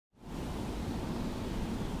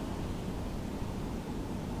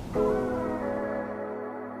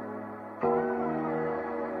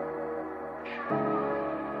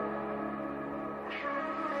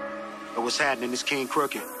what's happening? It's King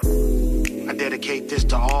Crooked. I dedicate this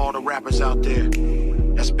to all the rappers out there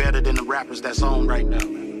that's better than the rappers that's on right now.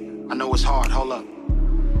 I know it's hard, hold up.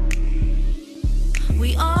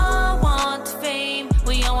 We all want fame,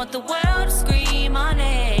 we all want the world to scream our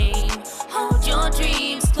name. Hold your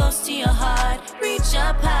dreams close to your heart, reach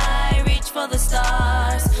up high, reach for the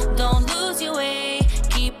stars. Don't lose your way,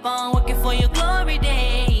 keep on working for your glory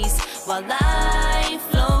days, while life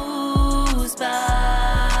flows by.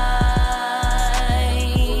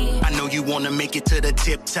 You wanna make it to the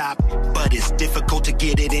tip top, but it's difficult to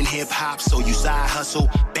get it in hip hop. So you side hustle,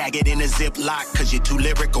 bag it in a Ziploc, cause you're too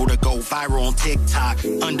lyrical to go viral on TikTok.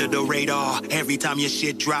 Under the radar, every time your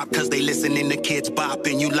shit drop, cause they listening to kids bop,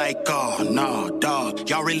 and you like, oh, nah, dog.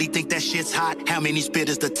 Y'all really think that shit's hot? How many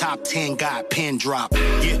spitters the top 10 got? Pin drop.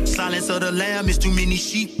 Yeah, silence of the lamb is too many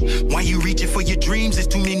sheep. Why you reaching for your dreams? It's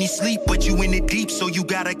too many sleep, but you in it deep, so you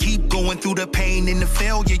gotta keep going through the pain and the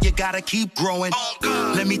failure. You gotta keep growing.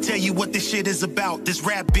 Let me tell you what this shit is about. This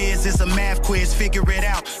rap biz is a math quiz, figure it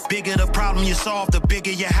out. Bigger the problem you solve, the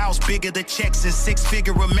bigger your house, bigger the checks and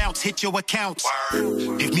six-figure amounts hit your accounts.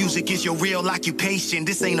 If music is your real occupation,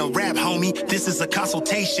 this ain't a rap, homie. This is a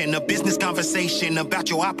consultation, a business conversation about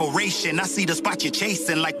your operation. I see the spot you're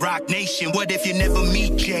chasing like Rock Nation. What if you never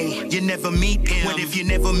meet Jay? You never meet him. What if you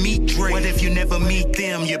never meet Dre? What if you never meet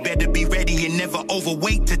them? You better be ready and never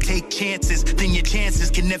overweight to take chances. Then your chances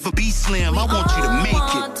can never be slim. I want you to make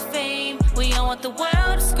it. Fame. We all want the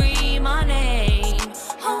world to scream our name.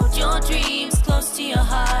 Hold your dreams close to your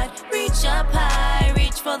heart, reach up high,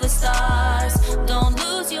 reach for the stars. Don't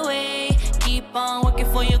lose your way, keep on working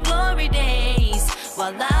for your glory days,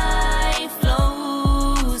 while life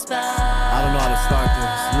flows by. I don't know how to start this.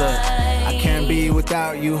 Look, I can't be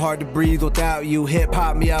without you, hard to breathe without you. Hip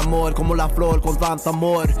hop, mi amor, como la flor con tanto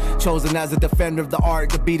amor. Chosen as a defender of the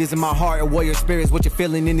art, the beat is in my heart. A warrior spirit is what you're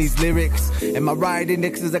feeling in these lyrics. And my right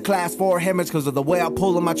index is a class 4 hemorrhage cause of the way I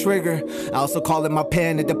pull on my trigger. I also call it my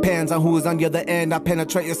pen, it depends on who is on the other end. I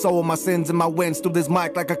penetrate your soul with my sins and my wins through this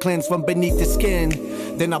mic like a cleanse from beneath the skin.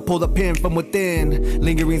 Then I pull the pin from within,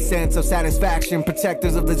 lingering sense of satisfaction.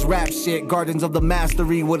 Protectors of this rap shit, guardians of the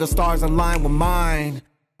mastery, where the stars align with mine.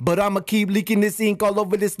 But I'ma keep leaking this ink all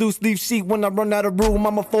over this loose leaf sheet. When I run out of room,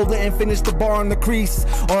 I'ma fold it and finish the bar on the crease.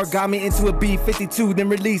 Origami into a B52, then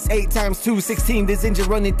release 8 times 2, 16. This engine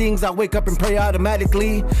running things, I wake up and pray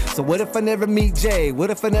automatically. So what if I never meet Jay? What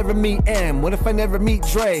if I never meet M? What if I never meet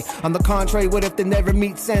Dre? On the contrary, what if they never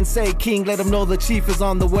meet Sensei King? Let them know the chief is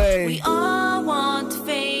on the way. We all want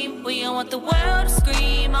fame, we all want the world to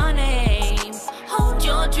scream our name. Hold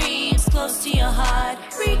your dreams close to your heart,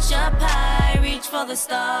 reach up high, reach for the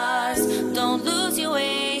stars. Don't lose your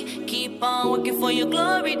way, keep on working for your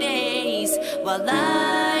glory days, while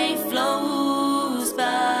life flows by.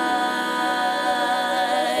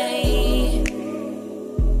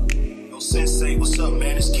 Yo, Sensei, what's up,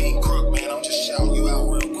 man? It's King Crook, man.